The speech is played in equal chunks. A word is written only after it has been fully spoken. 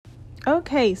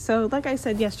Okay, so like I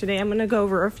said yesterday, I'm going to go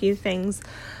over a few things.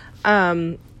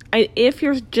 If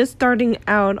you're just starting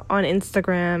out on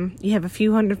Instagram, you have a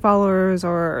few hundred followers,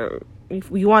 or if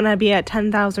you want to be at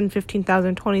 10,000,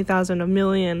 15,000, 20,000, a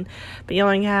million, but you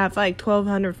only have like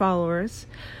 1,200 followers,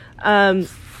 I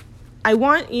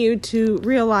want you to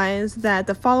realize that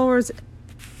the followers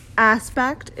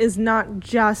aspect is not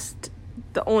just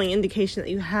the only indication that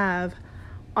you have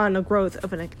on a growth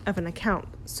of an account.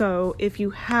 So if you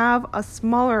have a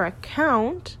smaller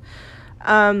account,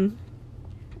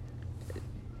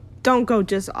 don't go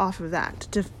just off of that.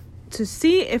 To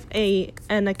see if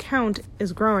an account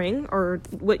is growing, or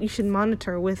what you should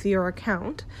monitor with your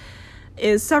account,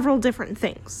 is several different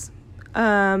things.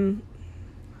 I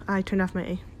turned off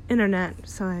my internet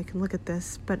so I can look at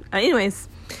this. But anyways,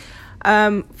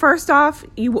 first off,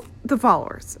 the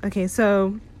followers. Okay,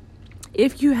 so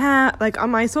if you have, like on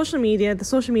my social media, the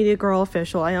Social Media Girl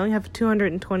Official, I only have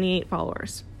 228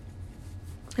 followers.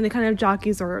 And it kind of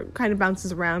kind of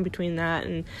bounces around between that,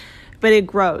 but it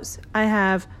grows. I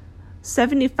have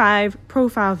 75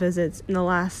 profile visits in the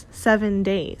last 7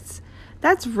 days.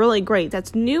 That's really great.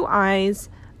 That's new eyes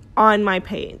on my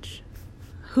page.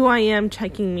 Who I am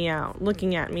checking me out,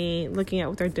 looking at me, looking at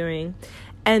what they're doing.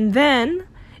 And then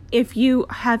if you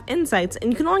have insights,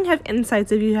 and you can only have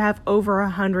insights if you have over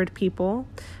 100 people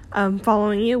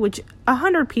following you, which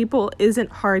 100 people isn't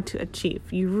hard to achieve.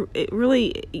 You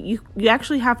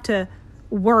actually have to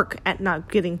work at not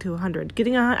getting to 100.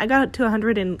 I got to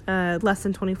 100 in less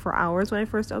than 24 hours when I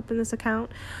first opened this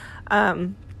account.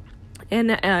 And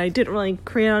I didn't really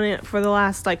create on it for the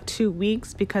last 2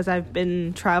 weeks because I've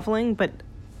been traveling, but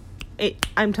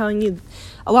I'm telling you,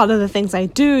 a lot of the things I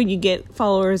do, you get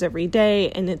followers every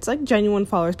day, and it's genuine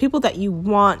followers, people that you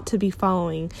want to be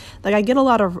following. I get a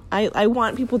lot of, I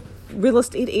want real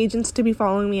estate agents to be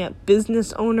following me,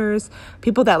 business owners,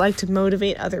 people that like to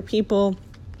motivate other people.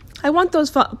 I want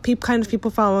those kind of people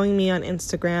following me on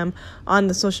Instagram, on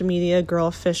the Social Media Girl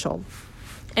Official,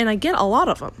 and I get a lot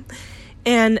of them.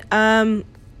 And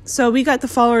so we got the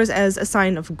followers as a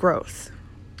sign of growth.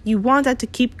 You want that to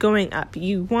keep going up.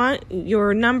 You want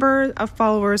your number of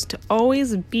followers to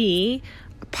always be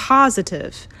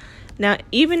positive. Now,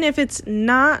 even if it's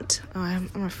not, I'm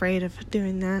afraid of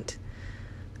doing that.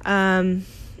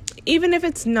 Even if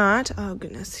it's not, oh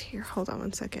goodness, here, hold on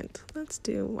one second. Let's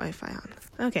do Wi-Fi on.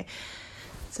 Okay,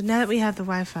 so now that we have the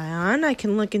Wi-Fi on, I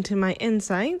can look into my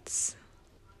insights.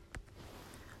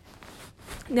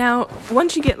 Now,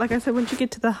 once you get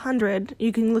to the 100,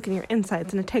 you can look in your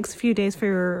insights, and it takes a few days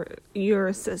for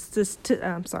your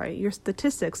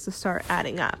statistics to start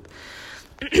adding up.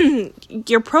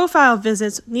 Your profile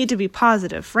visits need to be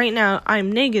positive. Right now, I'm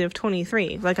negative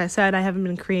 23. Like I said, I haven't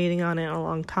been creating on it in a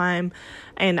long time,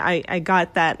 and I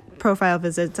got that profile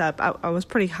visits up. I was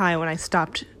pretty high when I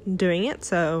stopped doing it,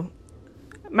 so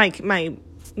my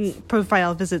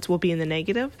profile visits will be in the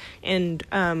negative, and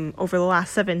over the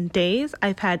last 7 days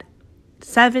I've had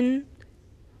 7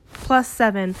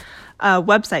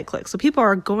 website clicks, so people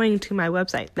are going to my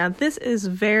website. Now this is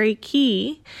very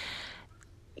key,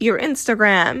 your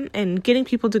Instagram, and getting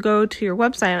people to go to your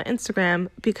website on Instagram,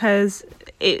 because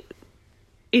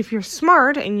if you're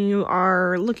smart and you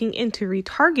are looking into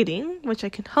retargeting, which I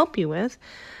can help you with,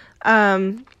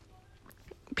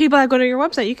 people that go to your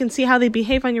website, you can see how they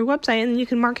behave on your website, and you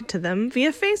can market to them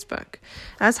via Facebook.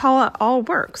 That's how it all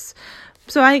works.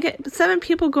 So I get 7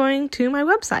 people going to my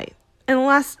website in the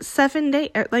last 7 days,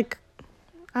 in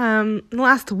the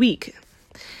last week.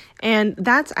 And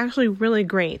that's actually really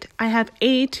great. I have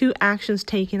 82 actions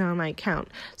taken on my account.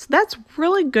 So that's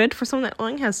really good for someone that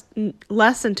only has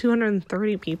less than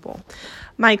 230 people.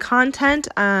 My content,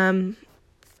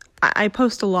 I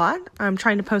post a lot. I'm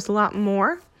trying to post a lot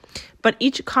more. But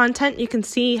each content, you can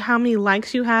see how many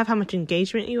likes you have, how much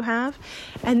engagement you have.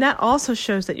 And that also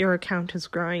shows that your account is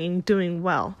growing and doing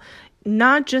well.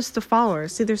 Not just the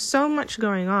followers. See, there's so much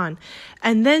going on.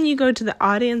 And then you go to the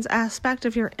audience aspect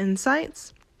of your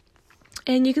insights,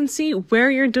 and you can see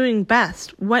where you're doing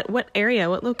best. What area,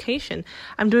 what location.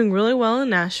 I'm doing really well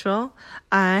in Nashville.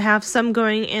 I have some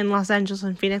going in Los Angeles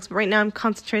and Phoenix, but right now I'm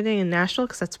concentrating in Nashville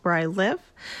because that's where I live.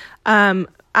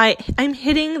 I'm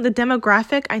hitting the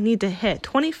demographic I need to hit,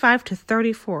 25 to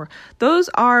 34. Those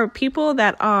are people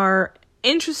that are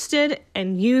interested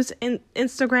and use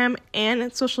Instagram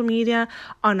and social media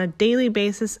on a daily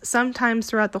basis, sometimes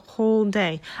throughout the whole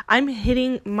day. I'm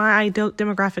hitting my ideal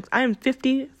demographics. I am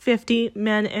 50-50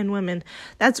 men and women.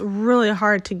 That's really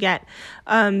hard to get.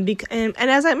 And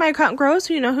as my account grows,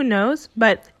 who knows,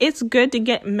 but it's good to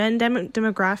get men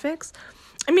demographics.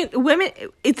 I mean, women,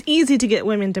 it's easy to get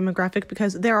women demographic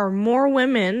because there are more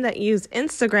women that use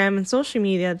Instagram and social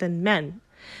media than men.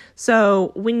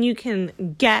 So when you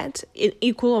can get an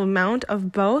equal amount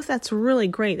of both, that's really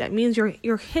great. That means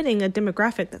you're hitting a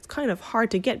demographic that's kind of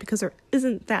hard to get because there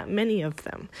isn't that many of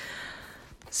them.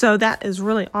 So that is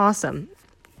really awesome.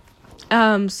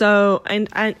 So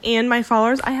my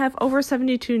followers, I have over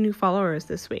 72 new followers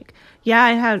this week. Yeah,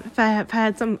 I have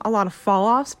had a lot of fall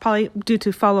offs, probably due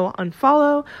to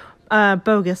unfollow,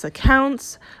 bogus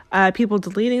accounts, people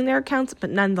deleting their accounts, but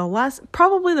nonetheless,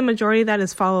 probably the majority of that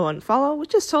is unfollow,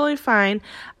 which is totally fine.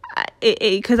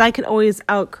 Because I can always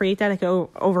create that. I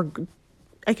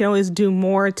can always do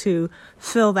more to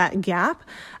fill that gap.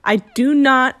 I do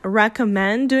not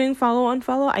recommend doing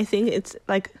unfollow. I think it's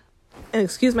like, and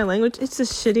excuse my language, it's the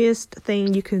shittiest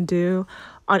thing you can do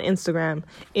on Instagram.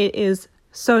 It is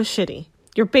so shitty.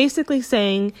 You're basically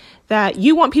saying that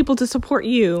you want people to support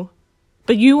you,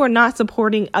 but you are not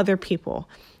supporting other people.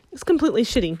 It's completely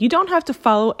shitty. You don't have to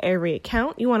follow every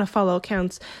account. You want to follow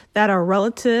accounts that are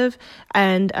relative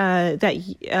and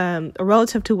that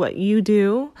relative to what you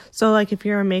do. So like if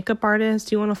you're a makeup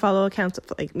artist, you want to follow accounts of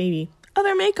like maybe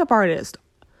other makeup artists,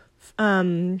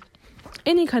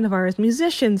 any kind of artists,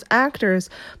 musicians, actors,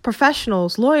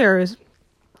 professionals, lawyers,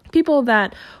 people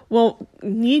that will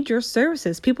need your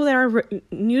services, people that are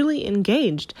newly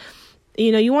engaged.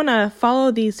 You know, you want to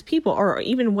follow these people, or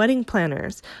even wedding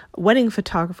planners, wedding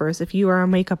photographers. If you are a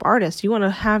makeup artist, you want to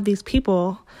have these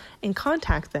people and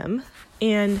contact them,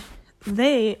 and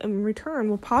they in return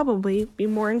will probably be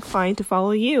more inclined to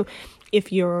follow you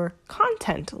if your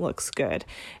content looks good.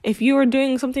 If you are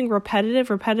doing something repetitive,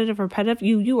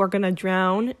 you are going to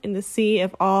drown in the sea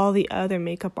of all the other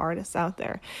makeup artists out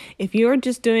there. If you're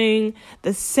just doing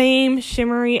the same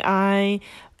shimmery eye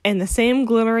and the same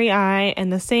glittery eye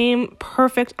and the same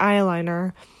perfect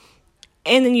eyeliner,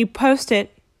 and then you post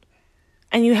it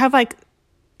and you have like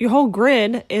your whole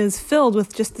grid is filled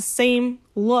with just the same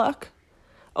look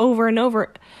over and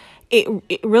over,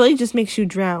 it really just makes you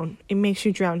drown. It makes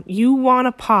you drown. You want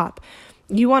to pop.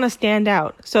 You want to stand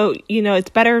out. So, you know, it's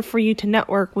better for you to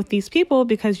network with these people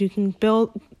because you can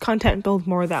build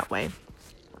more that way.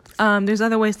 There's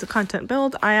other ways to content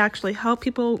build. I actually help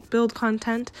people build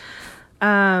content.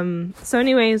 So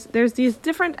anyways, there's these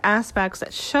different aspects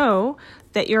that show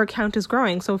that your account is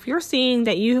growing. So if you're seeing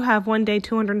that you have one day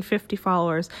 250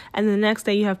 followers and the next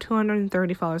day you have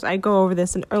 230 followers, I go over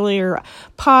this in earlier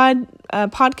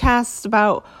podcasts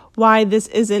about why this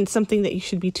isn't something that you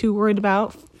should be too worried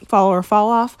about, follow or fall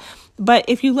off. But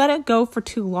if you let it go for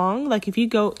too long, like if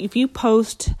you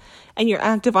post and you're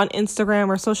active on Instagram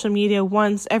or social media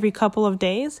once every couple of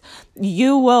days,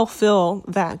 you will fill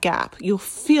that gap. You'll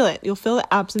feel it. You'll feel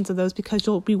the absence of those because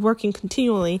you'll be working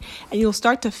continually, and you'll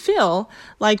start to feel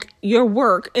like your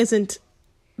work is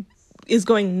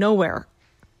going nowhere.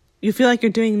 You feel like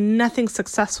you're doing nothing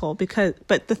successful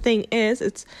but the thing is,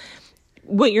 it's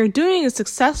what you're doing is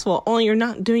successful, only you're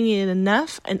not doing it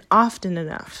enough and often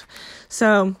enough.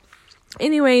 So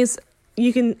anyways,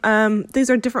 you can, these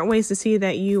are different ways to see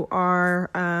that you are,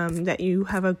 that you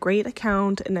have a great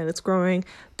account and that it's growing.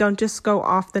 Don't just go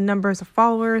off the numbers of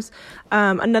followers.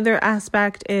 Another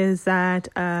aspect is that,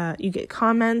 you get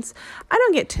comments. I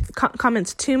don't get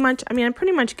comments too much. I mean, I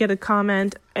pretty much get a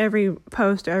comment every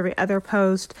post or every other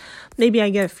post. Maybe I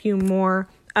get a few more.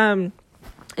 And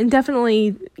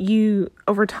definitely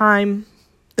over time,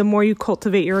 the more you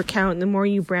cultivate your account, the more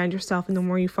you brand yourself, and the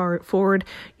more you forward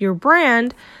your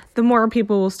brand, the more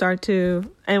people will start to,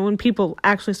 and when people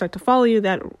actually start to follow you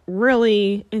that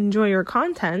really enjoy your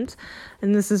content,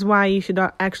 and this is why you should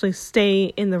actually stay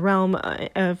in the realm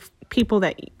of people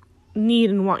that need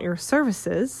and want your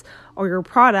services or your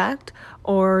product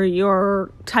or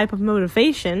your type of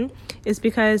motivation, is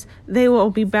because they will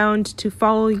be bound to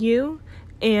follow you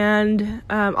and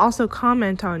also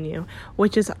comment on you,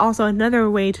 which is also another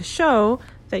way to show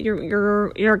that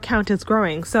your account is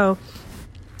growing. So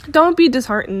don't be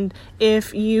disheartened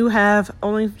if you have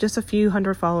only just a few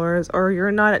hundred followers, or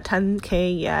you're not at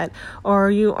 10K yet, or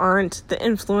you aren't the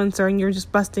influencer and you're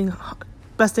just busting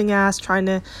ass trying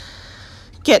to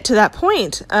get to that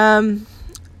point.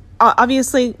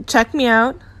 Obviously, check me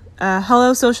out,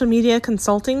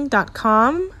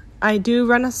 hellosocialmediaconsulting.com. I do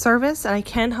run a service and I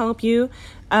can help you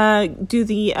do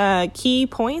the key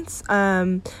points.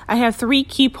 I have 3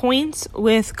 key points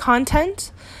with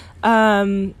content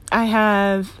I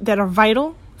have that are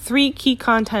vital, 3 key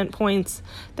content points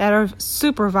that are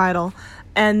super vital.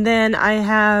 And then I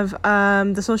have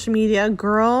the Social Media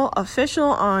Girl Official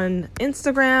on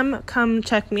Instagram. Come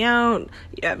check me out.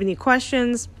 If you have any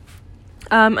questions,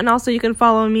 And also you can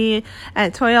follow me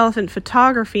at Toy Elephant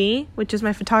Photography, which is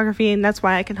my photography, and that's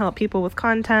why I can help people with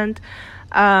content,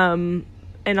 and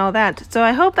all that. So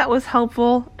I hope that was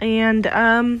helpful, and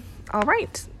all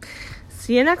right.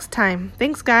 See you next time.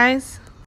 Thanks, guys.